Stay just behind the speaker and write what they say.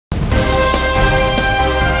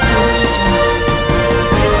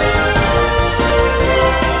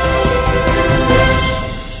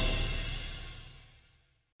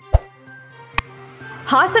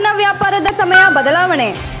ಹಾಸನ ವ್ಯಾಪಾರದ ಸಮಯ ಬದಲಾವಣೆ.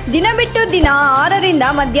 ದಿನ ಬಿಟ್ಟು ದಿನ 6ರಿಂದ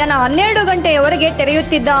ಮಧ್ಯಾಹ್ನ 12 ಗಂಟೆಯವರೆಗೆ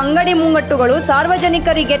ತೆರೆಯುತ್ತಿದ್ದ ಅಂಗಡಿ ಮುಂಗಟ್ಟುಗಳು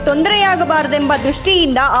ಸಾರ್ವಜನಿಕರಿಗೆ ತೊಂದರೆಯಾಗಬಾರದೆಂಬ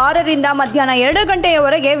ದೃಷ್ಟಿಯಿಂದ 6ರಿಂದ ಮಧ್ಯಾಹ್ನ 2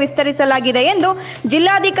 ಗಂಟೆಯವರೆಗೆ ವಿಸ್ತರಿಸಲಾಗಿದೆ ಎಂದು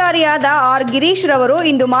ಜಿಲ್ಲಾಧಿಕಾರಿಯಾದ ಆರ್ ಗಿರೀಶ್ ರವರು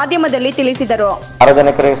ಇಂದು ಮಾಧ್ಯಮದಲ್ಲಿ ತಿಳಿಸಿದರು.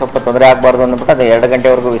 ಸಾರ್ವಜನಿಕರಿಗೆ ಸ್ವಲ್ಪ ತೊಂದರೆ ಆಗಬಾರ್ದು ಅಂದ್ಬಿಟ್ಟು ಅದು 2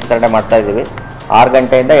 ಗಂಟೆವರೆಗೂ ವಿಸ್ತರಣೆ ಮಾಡ್ತಾ ಇದ್ದೀವಿ. 6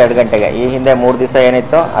 ಗಂಟೆಯಿಂದ 2 ಗಂಟೆಗೆ. ಈ ಹಿಂದೆ 3 ದಿವಸ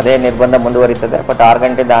ಏನಿತ್ತು ಅದೇ ನಿರ್ಬಂಧ ಮುಂದುವರಿತದೆ. ಬಟ್ 6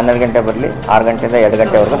 ಗಂಟೆಯಿಂದ 12 ಗಂಟೆ ಬರಲಿ, 6 ಗಂಟೆಯಿಂದ 2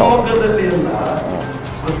 ಗಂಟೆವರೆಗೂ.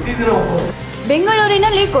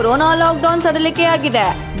 ಬೆಂಗಳೂರಿನಲ್ಲಿ ಕೊರೋನಾ ಲಾಕ್ಡೌನ್ ಸಡಿಲಿಕೆಯಾಗಿದೆ.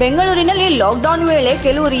 ಬೆಂಗಳೂರಿನಲ್ಲಿ ಲಾಕ್ಡೌನ್ ವೇಳೆ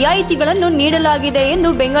ಕೆಲವು ರಿಯಾಯಿತಿಗಳನ್ನು ನೀಡಲಾಗಿದೆ ಎಂದು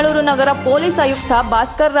ಬೆಂಗಳೂರು ನಗರ ಪೊಲೀಸ್ ಆಯುಕ್ತ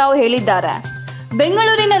ಭಾಸ್ಕರ್ ರಾವ್ ಹೇಳಿದ್ದಾರೆ.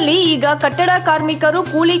 ಬೆಂಗಳೂರಿನಲ್ಲಿ ಈಗ ಕಟ್ಟಡ ಕಾರ್ಮಿಕರು,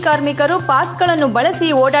 ಕೂಲಿ ಕಾರ್ಮಿಕರು ಪಾಸ್ಗಳನ್ನು ಬಳಸಿ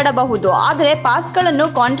ಓಡಾಡಬಹುದು. ಆದರೆ ಪಾಸ್ಗಳನ್ನು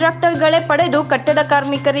ಕಾಂಟ್ರಾಕ್ಟರ್ಗಳೇ ಪಡೆದು ಕಟ್ಟಡ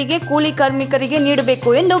ಕಾರ್ಮಿಕರಿಗೆ, ಕೂಲಿ ಕಾರ್ಮಿಕರಿಗೆ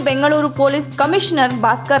ನೀಡಬೇಕು ಎಂದು ಬೆಂಗಳೂರು ಪೊಲೀಸ್ ಕಮಿಷನರ್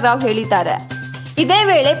ಭಾಸ್ಕರ್ ರಾವ್ ಹೇಳಿದ್ದಾರೆ. ಇದೇ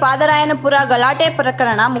ವೇಳೆ ಪಾದರಾಯನಪುರ ಗಲಾಟೆ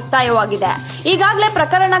ಪ್ರಕರಣ ಮುಕ್ತಾಯವಾಗಿದೆ. ಈಗಾಗಲೇ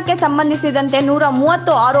ಪ್ರಕರಣಕ್ಕೆ ಸಂಬಂಧಿಸಿದಂತೆ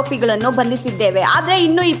 130 ಆರೋಪಿಗಳನ್ನು ಬಂಧಿಸಿದ್ದೇವೆ. ಆದರೆ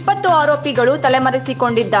ಇನ್ನು 20 ಆರೋಪಿಗಳು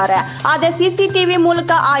ತಲೆಮರೆಸಿಕೊಂಡಿದ್ದಾರೆ. ಆದರೆ ಸಿಸಿಟಿವಿ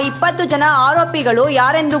ಮೂಲಕ ಆ 20 ಜನ ಆರೋಪಿಗಳು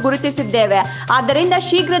ಯಾರೆಂದು ಗುರುತಿಸಿದ್ದೇವೆ. ಆದ್ದರಿಂದ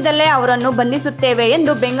ಶೀಘ್ರದಲ್ಲೇ ಅವರನ್ನು ಬಂಧಿಸುತ್ತೇವೆ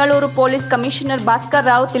ಎಂದು ಬೆಂಗಳೂರು ಪೊಲೀಸ್ ಕಮಿಷನರ್ ಭಾಸ್ಕರ್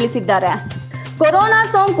ರಾವ್ ತಿಳಿಸಿದ್ದಾರೆ. ಕೊರೋನಾ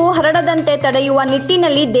ಸೋಂಕು ಹರಡದಂತೆ ತಡೆಯುವ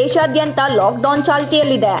ನಿಟ್ಟಿನಲ್ಲಿ ದೇಶಾದ್ಯಂತ ಲಾಕ್ಡೌನ್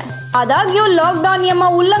ಚಾಲ್ತಿಯಲ್ಲಿದೆ. ಆದಾಗ್ಯೂ ಲಾಕ್ಡೌನ್ ನಿಯಮ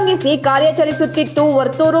ಉಲ್ಲಂಘಿಸಿ ಕಾರ್ಯಾಚರಿಸುತ್ತಿತ್ತು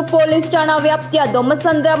ವರ್ತೂರು ಪೊಲೀಸ್ ಠಾಣಾ ವ್ಯಾಪ್ತಿಯ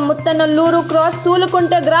ದೊಮ್ಮಸಂದ್ರ ಮುತ್ತನಲ್ಲೂರು ಕ್ರಾಸ್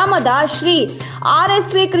ಸೂಲುಕುಂಟೆ ಗ್ರಾಮದ Shri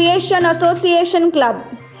RSV creation association club.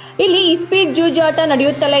 ಇಲ್ಲಿ ಇಸ್ಪೀಟ್ ಜೂಜಾಟ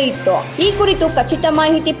ನಡೆಯುತ್ತಲೇ ಇತ್ತು. ಈ ಕುರಿತು ಖಚಿತ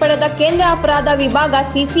ಮಾಹಿತಿ ಪಡೆದ ಕೇಂದ್ರ ಅಪರಾಧ ವಿಭಾಗ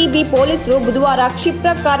CCB ಪೊಲೀಸರು ಬುಧವಾರ ಕ್ಷಿಪ್ರ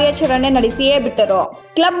ಕಾರ್ಯಾಚರಣೆ ನಡೆಸಿಯೇ ಬಿಟ್ಟರು.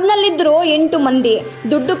 ಕ್ಲಬ್ನಲ್ಲಿದ್ದರು 8 ಮಂದಿ.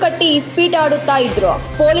 ದುಡ್ಡು ಕಟ್ಟಿ ಇಸ್ಪೀಟ್ ಆಡುತ್ತಾ ಇದ್ರು.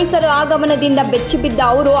 ಪೊಲೀಸರ ಆಗಮನದಿಂದ ಬೆಚ್ಚಿಬಿದ್ದ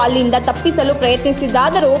ಅವರು ಅಲ್ಲಿಂದ ತಪ್ಪಿಸಲು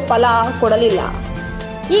ಪ್ರಯತ್ನಿಸಿದ್ದಾದರೂ ಫಲ ಕೊಡಲಿಲ್ಲ.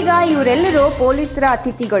 ಈಗ ಇವರೆಲ್ಲರೂ ಪೊಲೀಸರ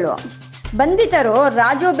ಅತಿಥಿಗಳು. ಬಂಧಿತರು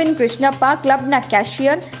ರಾಜು ಬಿನ್ ಕೃಷ್ಣಪ್ಪ, ಕ್ಲಬ್ನ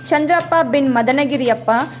cashier, Chandrappa bin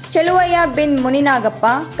ಮದನಗಿರಿಯಪ್ಪ, ಚೆಲುವಯ್ಯ bin ಮುನಿನಾಗಪ್ಪ,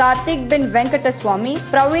 Karthik bin Venkataswamy,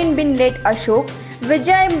 Praveen bin late Ashok,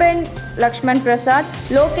 Vijay bin Lakshman Prasad,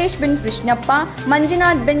 Lokesh bin Krishnappa,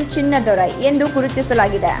 Manjunath bin ಚಿನ್ನದೊರೈ ಎಂದು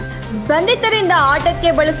ಗುರುತಿಸಲಾಗಿದೆ. ಬಂಧಿತರಿಂದ ಆಟಕ್ಕೆ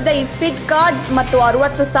ಬಳಸಿದ ಇಸ್ಪೀಟ್ ಕಾರ್ಡ್ ಮತ್ತು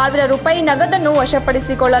 60,000 ರೂಪಾಯಿ ನಗದನ್ನು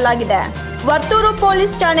ವಶಪಡಿಸಿಕೊಳ್ಳಲಾಗಿದೆ. ವರ್ತೂರು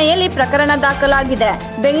ಪೊಲೀಸ್ ಠಾಣೆಯಲ್ಲಿ ಪ್ರಕರಣ ದಾಖಲಾಗಿದೆ.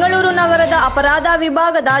 ಬೆಂಗಳೂರು ನಗರದ ಅಪರಾಧ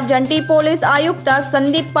ವಿಭಾಗದ ಜಂಟಿ ಪೊಲೀಸ್ ಆಯುಕ್ತ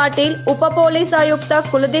ಸಂದೀಪ್ ಪಾಟೀಲ್, ಉಪ ಪೊಲೀಸ್ ಆಯುಕ್ತ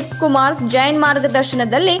ಕುಲದೀಪ್ ಕುಮಾರ್ ಜೈನ್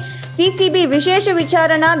ಮಾರ್ಗದರ್ಶನದಲ್ಲಿ CCB ವಿಶೇಷ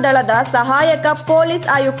ವಿಚಾರಣಾ ದಳದ ಸಹಾಯಕ ಪೊಲೀಸ್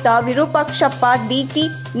ಆಯುಕ್ತ ವಿರೂಪಾಕ್ಷಪ್ಪ DT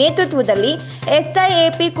ನೇತೃತ್ವದಲ್ಲಿ SI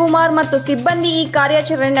AP ಕುಮಾರ್ ಮತ್ತು ಸಿಬ್ಬಂದಿ ಈ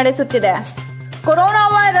ಕಾರ್ಯಾಚರಣೆ ನಡೆಸುತ್ತಿದೆ. ಕೊರೋನಾ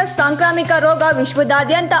ವೈರಸ್ ಸಾಂಕ್ರಾಮಿಕ ರೋಗ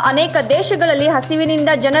ವಿಶ್ವದಾದ್ಯಂತ ಅನೇಕ ದೇಶಗಳಲ್ಲಿ ಹಸಿವಿನಿಂದ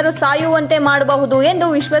ಜನರು ಸಾಯುವಂತೆ ಮಾಡಬಹುದು ಎಂದು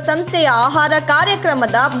ವಿಶ್ವಸಂಸ್ಥೆಯ ಆಹಾರ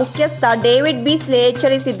ಕಾರ್ಯಕ್ರಮದ ಮುಖ್ಯಸ್ಥ ಡೇವಿಡ್ ಬೀಸ್ಲೆ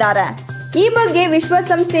ಎಚ್ಚರಿಸಿದ್ದಾರೆ. ಈ ಬಗ್ಗೆ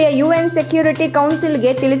ವಿಶ್ವಸಂಸ್ಥೆಯ UN ಸೆಕ್ಯೂರಿಟಿ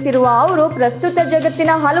ಕೌನ್ಸಿಲ್ಗೆ ತಿಳಿಸಿರುವ ಅವರು, ಪ್ರಸ್ತುತ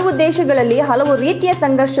ಜಗತ್ತಿನ ಹಲವು ದೇಶಗಳಲ್ಲಿ ಹಲವು ರೀತಿಯ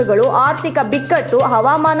ಸಂಘರ್ಷಗಳು, ಆರ್ಥಿಕ ಬಿಕ್ಕಟ್ಟು,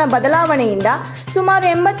 ಹವಾಮಾನ ಬದಲಾವಣೆಯಿಂದ ಸುಮಾರು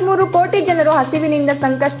 83 ಕೋಟಿ ಜನರು ಹಸಿವಿನಿಂದ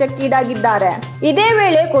ಸಂಕಷ್ಟಕ್ಕೀಡಾಗಿದ್ದಾರೆ. ಇದೇ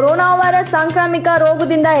ವೇಳೆ ಕೊರೋನಾ ವೈರಸ್ ಸಾಂಕ್ರಾಮಿಕ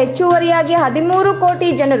ರೋಗದಿಂದ ಹೆಚ್ಚುವರಿಯಾಗಿ 13 ಕೋಟಿ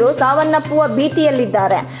ಜನರು ಸಾವನ್ನಪ್ಪುವ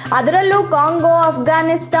ಭೀತಿಯಲ್ಲಿದ್ದಾರೆ. ಅದರಲ್ಲೂ ಕಾಂಗೋ,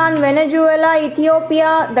 ಅಫ್ಘಾನಿಸ್ತಾನ್, ವೆನೆಜುವೆಲಾ,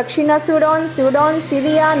 ಇಥಿಯೋಪಿಯಾ, ದಕ್ಷಿಣ ಸುಡಾನ್,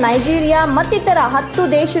 ಸಿರಿಯಾ, ನೈಜೀರಿಯಾ ಮತ್ತಿತರ 10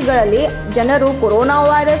 ದೇಶಗಳಲ್ಲಿ ಜನರು ಕೊರೋನಾ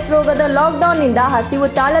ವೈರಸ್ ರೋಗದ ಲಾಕ್ಡೌನ್ನಿಂದ ಹಸಿವು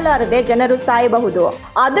ತಾಳಲಾರದೆ ಜನರು ಸಾಯಬಹುದು.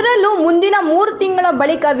 ಅದರಲ್ಲೂ ಮುಂದಿನ 3 ತಿಂಗಳ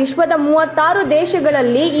ಬಳಿಕ ವಿಶ್ವದ 36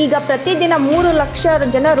 ದೇಶಗಳಲ್ಲಿ ಈಗ ಪ್ರತಿದಿನ 3 ಲಕ್ಷ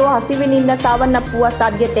ಜನರು ಹಸಿವಿನಿಂದ ಸಾವನ್ನಪ್ಪುವ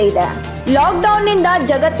ಸಾಧ್ಯತೆ ಇದೆ. ಲಾಕ್ಡೌನ್ನಿಂದ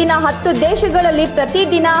ಜಗತ್ತಿನ 10 ದೇಶಗಳಲ್ಲಿ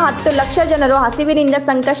ಪ್ರತಿದಿನ 10 ಲಕ್ಷ ಜನರು ಹಸಿವಿನಿಂದ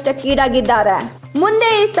ಸಂಕಷ್ಟಕ್ಕೀಡಾಗಿದ್ದಾರೆ. ಮುಂದೆ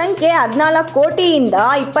ಈ ಸಂಖ್ಯೆ 14 ಕೋಟಿಯಿಂದ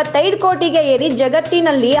 25 ಕೋಟಿಗೆ ಏರಿ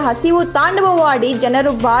ಜಗತ್ತಿನಲ್ಲಿ ಹಸಿವು ತಾಂಡವವಾಡಿ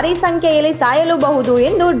ಜನರು ಭಾರಿ ಸಂಖ್ಯೆಯಲ್ಲಿ ಸಾಯಲೂಬಹುದು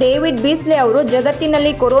ಎಂದು ಡೇವಿಡ್ ಬೀಸ್ಲೆ ಅವರು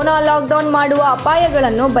ಜಗತ್ತಿನಲ್ಲಿ ಕೊರೋನಾ ಲಾಕ್ಡೌನ್ ಮಾಡುವ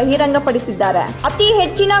ಅಪಾಯಗಳನ್ನು ಬಹಿರಂಗಪಡಿಸಿದ್ದಾರೆ. ಅತಿ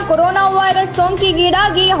ಹೆಚ್ಚಿನ ಕೊರೋನಾ ವೈರಸ್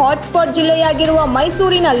ಸೋಂಕಿಗೀಡಾಗಿ ಹಾಟ್ಸ್ಪಾಟ್ ಜಿಲ್ಲೆಯಾಗಿರುವ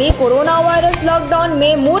ಮೈಸೂರಿನಲ್ಲಿ ಕೊರೋನಾ ವೈರಸ್ ಲಾಕ್ಡೌನ್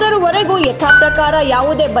ಮೇ 3ರವರೆಗೂ ಯಥಾಪ್ರಕಾರ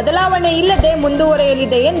ಯಾವುದೇ ಬದಲಾವಣೆ ಇಲ್ಲದೆ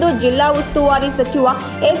ಮುಂದುವರೆಯಲಿದೆ ಎಂದು ಜಿಲ್ಲಾ ಉಸ್ತುವಾರಿ ಸಚಿವ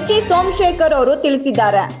ST ಸೋಮಶೇಖರ್ ಅವರು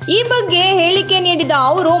ತಿಳಿಸಿದ್ದಾರೆ. ಈ ಬಗ್ಗೆ ಹೇಳಿಕೆ ನೀಡಿದ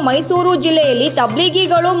ಅವರು, ಮೈಸೂರು ಜಿಲ್ಲೆಯಲ್ಲಿ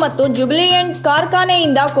ತಬ್ಲೀಗಿಗಳು ಮತ್ತು ಜುಬಿಲಿಯಂಟ್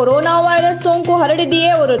ಕಾರ್ಖಾನೆಯಿಂದ ಕೊರೋನಾ ವೈರಸ್ ಸೋಂಕು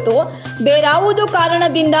ಹರಡಿದೆಯೇ ಹೊರತು ಬೇರಾವುದೋ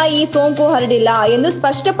ಕಾರಣದಿಂದ ಈ ಸೋಂಕು ಹರಡಿಲ್ಲ ಎಂದು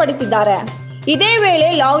ಸ್ಪಷ್ಟಪಡಿಸಿದ್ದಾರೆ. ಇದೇ ವೇಳೆ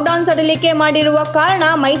ಲಾಕ್ಡೌನ್ ಸಡಿಲಿಕೆ ಮಾಡಿರುವ ಕಾರಣ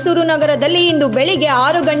ಮೈಸೂರು ನಗರದಲ್ಲಿ ಇಂದು ಬೆಳಿಗ್ಗೆ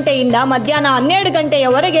 6 ಗಂಟೆಯಿಂದ ಮಧ್ಯಾಹ್ನ 12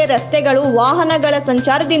 ಗಂಟೆಯವರೆಗೆ ರಸ್ತೆಗಳು ವಾಹನಗಳ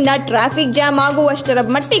ಸಂಚಾರದಿಂದ ಟ್ರಾಫಿಕ್ ಜಾಮ್ ಆಗುವಷ್ಟರ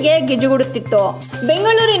ಮಟ್ಟಿಗೆ ಗಿಜುಗುಡುತ್ತಿತ್ತು.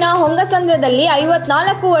 ಬೆಂಗಳೂರಿನ ಹೊಂಗಸಂದ್ರದಲ್ಲಿ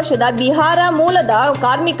 54 ವರ್ಷದ ಬಿಹಾರ ಮೂಲದ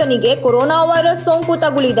ಕಾರ್ಮಿಕನಿಗೆ ಕೊರೋನಾ ವೈರಸ್ ಸೋಂಕು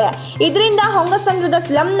ತಗುಲಿದೆ. ಇದರಿಂದ ಹೊಂಗಸಂದ್ರದ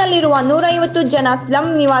ಸ್ಲಂನಲ್ಲಿರುವ 150 ಜನ ಸ್ಲಂ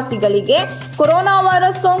ನಿವಾಸಿಗಳಿಗೆ ಕೊರೋನಾ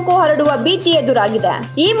ವೈರಸ್ ಸೋಂಕು ಹರಡುವ ಭೀತಿ ಎದುರಾಗಿದೆ.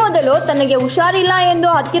 ಈ ಮೊದಲು ತನಗೆ ಹುಷಾರಿಲ್ಲ ಎಂದು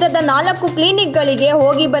ಹತ್ತಿರದ 4 ಕ್ಲಿನಿಕ್ ಕ್ಲಿನಿಕ್ಗಳಿಗೆ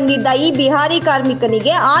ಹೋಗಿ ಬಂದಿದ್ದ ಈ ಬಿಹಾರಿ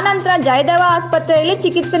ಕಾರ್ಮಿಕನಿಗೆ ಆನಂತರ ಜಯದೇವ ಆಸ್ಪತ್ರೆಯಲ್ಲಿ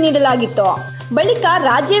ಚಿಕಿತ್ಸೆ ನೀಡಲಾಗಿತ್ತು. ಬಳಿಕ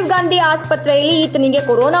ರಾಜೀವ್ ಗಾಂಧಿ ಆಸ್ಪತ್ರೆಯಲ್ಲಿ ಈತನಿಗೆ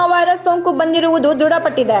ಕೊರೋನಾ ವೈರಸ್ ಸೋಂಕು ಬಂದಿರುವುದು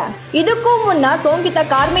ದೃಢಪಟ್ಟಿದೆ. ಇದಕ್ಕೂ ಮುನ್ನ ಸೋಂಕಿತ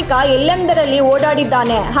ಕಾರ್ಮಿಕ ಎಲ್ಲೆಂದರಲ್ಲಿ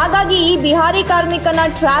ಓಡಾಡಿದ್ದಾನೆ. ಹಾಗಾಗಿ ಈ ಬಿಹಾರಿ ಕಾರ್ಮಿಕನ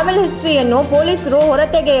ಟ್ರಾವೆಲ್ ಹಿಸ್ಟ್ರಿಯನ್ನು ಪೊಲೀಸರು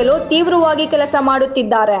ಹೊರತೆಗೆಯಲು ತೀವ್ರವಾಗಿ ಕೆಲಸ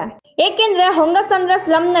ಮಾಡುತ್ತಿದ್ದಾರೆ. ಏಕೆಂದ್ರೆ ಹೊಂಗಸಂದ್ರ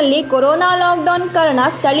ಸ್ಲಂನಲ್ಲಿ ಕೊರೋನಾ ಲಾಕ್ಡೌನ್ ಕಾರಣ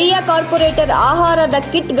ಸ್ಥಳೀಯ ಕಾರ್ಪೊರೇಟರ್ ಆಹಾರದ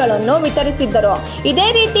ಕಿಟ್ಗಳನ್ನು ವಿತರಿಸಿದ್ದರು. ಇದೇ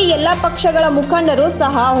ರೀತಿ ಎಲ್ಲ ಪಕ್ಷಗಳ ಮುಖಂಡರು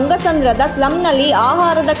ಸಹ ಹೊಂಗಸಂದ್ರದ ಸ್ಲಂನಲ್ಲಿ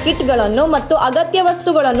ಆಹಾರದ ಕಿಟ್ಗಳನ್ನು ಮತ್ತು ಅಗತ್ಯ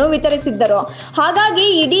ವಸ್ತುಗಳನ್ನು ವಿತರಿಸಿದ್ದರು. ಹಾಗಾಗಿ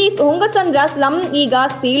ಇಡೀ ಹೊಂಗಸಂದ್ರ ಸ್ಲಂ ಈಗ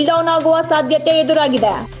ಸೀಲ್ ಡೌನ್ ಆಗುವ ಸಾಧ್ಯತೆ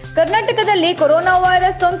ಎದುರಾಗಿದೆ. ಕರ್ನಾಟಕದಲ್ಲಿ ಕೊರೋನಾ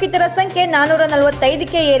ವೈರಸ್ ಸೋಂಕಿತರ ಸಂಖ್ಯೆ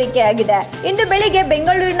 445ಕ್ಕೆ ಏರಿಕೆಯಾಗಿದೆ. ಇಂದು ಬೆಳಿಗ್ಗೆ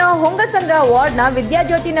ಬೆಂಗಳೂರಿನ ಹೊಂಗಸಂದ್ರ ವಾರ್ಡ್ನ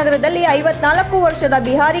ವಿದ್ಯಾಜ್ಯೋತಿ ನಗರದಲ್ಲಿ 54 ವರ್ಷದ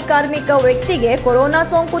ಬಿಹಾರಿ ಕಾರ್ಮಿಕ ವ್ಯಕ್ತಿಗೆ ಕೊರೋನಾ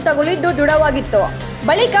ಸೋಂಕು ತಗುಲಿದ್ದು ದೃಢವಾಗಿತ್ತು.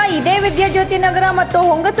 ಬಳಿಕ ಇದೇ ವಿದ್ಯಾಜ್ಯೋತಿ ನಗರ ಮತ್ತು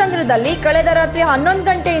ಹೊಂಗಸಂದ್ರದಲ್ಲಿ ಕಳೆದ ರಾತ್ರಿ 11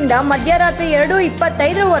 ಗಂಟೆಯಿಂದ ಮಧ್ಯರಾತ್ರಿ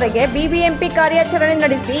 2:25 ಬಿಬಿಎಂಪಿ ಕಾರ್ಯಾಚರಣೆ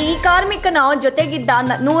ನಡೆಸಿ ಈ ಕಾರ್ಮಿಕನ ಜೊತೆಗಿದ್ದ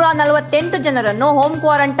 148 ಜನರನ್ನು ಹೋಮ್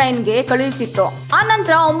ಕ್ವಾರಂಟೈನ್ಗೆ ಕಳುಹಿಸಿತ್ತು.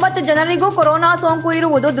 ಆನಂತರ 9 ಜನರಿಗೂ ಕೊರೋನಾ ಸೋಂಕು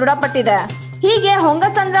ಇರುವುದು ದೃಢಪಟ್ಟಿದೆ. ಹೀಗೆ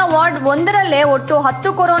ಹೊಂಗಸಂದ್ರ ವಾರ್ಡ್ 1ರಲ್ಲೇ ಒಟ್ಟು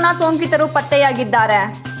 10 ಕೊರೋನಾ ಸೋಂಕಿತರು ಪತ್ತೆಯಾಗಿದ್ದಾರೆ.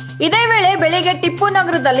 ಇದೇ ವೇಳೆ ಬೆಳಿಗ್ಗೆ ಟಿಪ್ಪು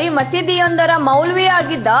ನಗರದಲ್ಲಿ ಮಸೀದಿಯೊಂದರ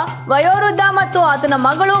ಮೌಲ್ವಿಯಾಗಿದ್ದ ವಯೋವೃದ್ಧ ಮತ್ತು ಆತನ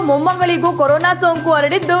ಮಗಳು ಮೊಮ್ಮಗಳಿಗೂ ಕೊರೋನಾ ಸೋಂಕು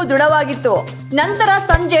ಹರಡಿದ್ದು ದೃಢವಾಗಿತ್ತು. ನಂತರ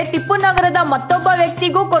ಸಂಜೆ ಟಿಪ್ಪು ನಗರದ ಮತ್ತೊಬ್ಬ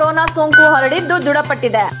ವ್ಯಕ್ತಿಗೂ ಕೊರೋನಾ ಸೋಂಕು ಹರಡಿದ್ದು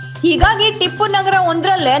ದೃಢಪಟ್ಟಿದೆ. ಹೀಗಾಗಿ ಟಿಪ್ಪು ನಗರ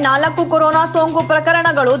 1ರಲ್ಲೇ 4 ಕೊರೋನಾ ಸೋಂಕು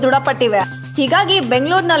ಪ್ರಕರಣಗಳು ದೃಢಪಟ್ಟಿವೆ. ಹೀಗಾಗಿ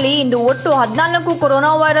ಬೆಂಗಳೂರಿನಲ್ಲಿ ಇಂದು ಒಟ್ಟು 14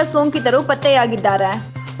 ಕೊರೋನಾ ವೈರಸ್ ಸೋಂಕಿತರು ಪತ್ತೆಯಾಗಿದ್ದಾರೆ.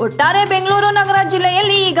 ಒಟ್ಟಾರೆ ಬೆಂಗಳೂರು ನಗರ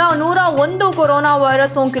ಜಿಲ್ಲೆಯಲ್ಲಿ ಈಗ 101 ಕೊರೋನಾ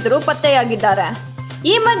ವೈರಸ್ ಸೋಂಕಿತರು ಪತ್ತೆಯಾಗಿದ್ದಾರೆ.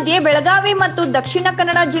 ಈ ಮಧ್ಯೆ ಬೆಳಗಾವಿ ಮತ್ತು ದಕ್ಷಿಣ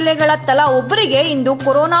ಕನ್ನಡ ಜಿಲ್ಲೆಗಳ ತಲಾ ಒಬ್ಬರಿಗೆ ಇಂದು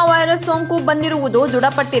ಕೊರೋನಾ ವೈರಸ್ ಸೋಂಕು ಬಂದಿರುವುದು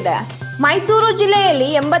ದೃಢಪಟ್ಟಿದೆ. ಮೈಸೂರು ಜಿಲ್ಲೆಯಲ್ಲಿ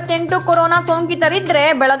 88 ಕೊರೋನಾ ಸೋಂಕಿತರಿದ್ದರೆ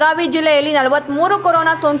ಬೆಳಗಾವಿ ಜಿಲ್ಲೆಯಲ್ಲಿ 43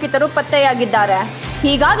 ಕೊರೋನಾ ಸೋಂಕಿತರು ಪತ್ತೆಯಾಗಿದ್ದಾರೆ.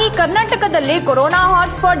 ಹೀಗಾಗಿ ಕರ್ನಾಟಕದಲ್ಲಿ ಕೊರೋನಾ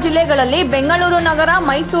ಹಾಟ್ಸ್ಪಾಟ್ ಜಿಲ್ಲೆಗಳಲ್ಲಿ ಬೆಂಗಳೂರು ನಗರ,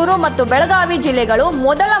 ಮೈಸೂರು ಮತ್ತು ಬೆಳಗಾವಿ ಜಿಲ್ಲೆಗಳು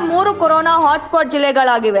ಮೊದಲ 3 ಕೊರೋನಾ ಹಾಟ್ಸ್ಪಾಟ್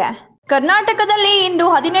ಜಿಲ್ಲೆಗಳಾಗಿವೆ. ಕರ್ನಾಟಕದಲ್ಲಿ ಇಂದು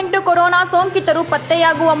 18 ಕೊರೋನಾ ಸೋಂಕಿತರು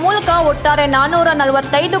ಪತ್ತೆಯಾಗುವ ಮೂಲಕ ಒಟ್ಟಾರೆ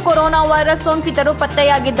 445 ಕೊರೋನಾ ವೈರಸ್ ಸೋಂಕಿತರು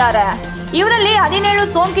ಪತ್ತೆಯಾಗಿದ್ದಾರೆ. ಇವರಲ್ಲಿ 17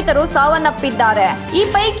 ಸೋಂಕಿತರು ಸಾವನ್ನಪ್ಪಿದ್ದಾರೆ. ಈ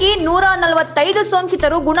ಪೈಕಿ 145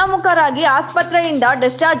 ಸೋಂಕಿತರು ಗುಣಮುಖರಾಗಿ ಆಸ್ಪತ್ರೆಯಿಂದ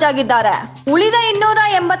ಡಿಸ್ಚಾರ್ಜ್ ಆಗಿದ್ದಾರೆ. ಉಳಿದ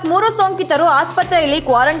 283 ಸೋಂಕಿತರು ಆಸ್ಪತ್ರೆಯಲ್ಲಿ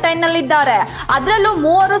ಕ್ವಾರಂಟೈನ್ನಲ್ಲಿದ್ದಾರೆ. ಅದರಲ್ಲೂ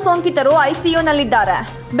 3 ಸೋಂಕಿತರು ಐಸಿಯುನಲ್ಲಿದ್ದಾರೆ.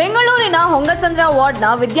 ಬೆಂಗಳೂರಿನ ಹೊಂಗಸಂದ್ರ ವಾರ್ಡ್ನ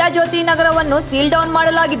ವಿದ್ಯಾಜ್ಯೋತಿ ನಗರವನ್ನು ಸೀಲ್ ಡೌನ್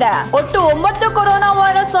ಮಾಡಲಾಗಿದೆ. ಒಟ್ಟು 9 ಕೊರೋನಾ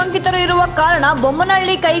ವೈರಸ್ ಸೋಂಕಿತರು ಇರುವ ಕಾರಣ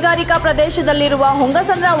ಬೊಮ್ಮನಹಳ್ಳಿ ಕೈಗಾರಿಕಾ ಪ್ರದೇಶದಲ್ಲಿರುವ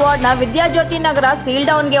ಹೊಂಗಸಂದ್ರ ವಾರ್ಡ್ನ ವಿದ್ಯಾಜ್ಯೋತಿ ನಗರ ಸೀಲ್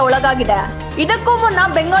ಡೌನ್ಗೆ ಒಳಗಾಗಿದೆ. ಇದಕ್ಕೂ ಮುನ್ನ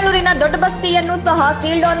ಬೆಂಗಳೂರಿನ ದೊಡ್ಡ ಬಸ್ತಿಯನ್ನು ಸಹ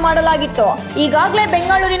ಸೀಲ್ ಡೌನ್ ಮಾಡಲಾಗಿತ್ತು. ಈಗಾಗಲೇ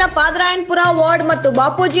ಬೆಂಗಳೂರಿನ ಪಾದರಾಯನಪುರ ವಾರ್ಡ್ ಮತ್ತು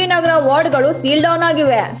ಬಾಪೂಜಿ ನಗರ ವಾರ್ಡ್ಗಳು ಸೀಲ್ ಡೌನ್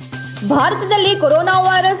ಆಗಿವೆ. ಭಾರತದಲ್ಲಿ ಕೊರೋನಾ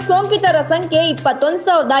ವೈರಸ್ ಸೋಂಕಿತರ ಸಂಖ್ಯೆ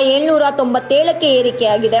 21,797ಕ್ಕೆ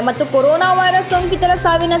ಏರಿಕೆಯಾಗಿದೆ ಮತ್ತು ಕೊರೋನಾ ವೈರಸ್ ಸೋಂಕಿತರ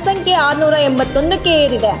ಸಾವಿನ ಸಂಖ್ಯೆ 681ಕ್ಕೆ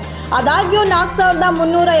ಏರಿದೆ. ಆದಾಗ್ಯೂ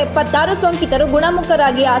 4,376 ಸೋಂಕಿತರು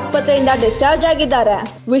ಗುಣಮುಖರಾಗಿ ಆಸ್ಪತ್ರೆಯಿಂದ ಡಿಸ್ಚಾರ್ಜ್ ಆಗಿದ್ದಾರೆ.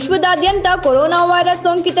 ವಿಶ್ವದಾದ್ಯಂತ ಕೊರೋನಾ ವೈರಸ್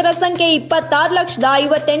ಸೋಂಕಿತರ ಸಂಖ್ಯೆ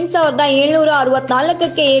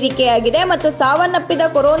 26,58,764ಕ್ಕೆ ಏರಿಕೆಯಾಗಿದೆ ಮತ್ತು ಸಾವನ್ನಪ್ಪಿದ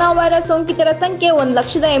ಕೊರೋನಾ ವೈರಸ್ ಸೋಂಕಿತರ ಸಂಖ್ಯೆ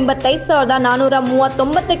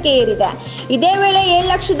 1,85,439ಕ್ಕೆ ಏರಿದೆ. ಇದೇ ವೇಳೆ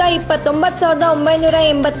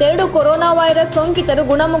 7,29,982 ಕೊರೋನಾ ವೈರಸ್ ಸೋಂಕಿತರು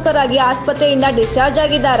ಗುಣಮುಖರಾಗಿ ಆಸ್ಪತ್ರೆಯಿಂದ ಡಿಸ್ಚಾರ್ಜ್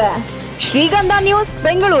ಆಗಿದ್ದಾರೆ. ಶ್ರೀಗಂಧ ನ್ಯೂಸ್,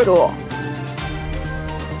 ಬೆಂಗಳೂರು.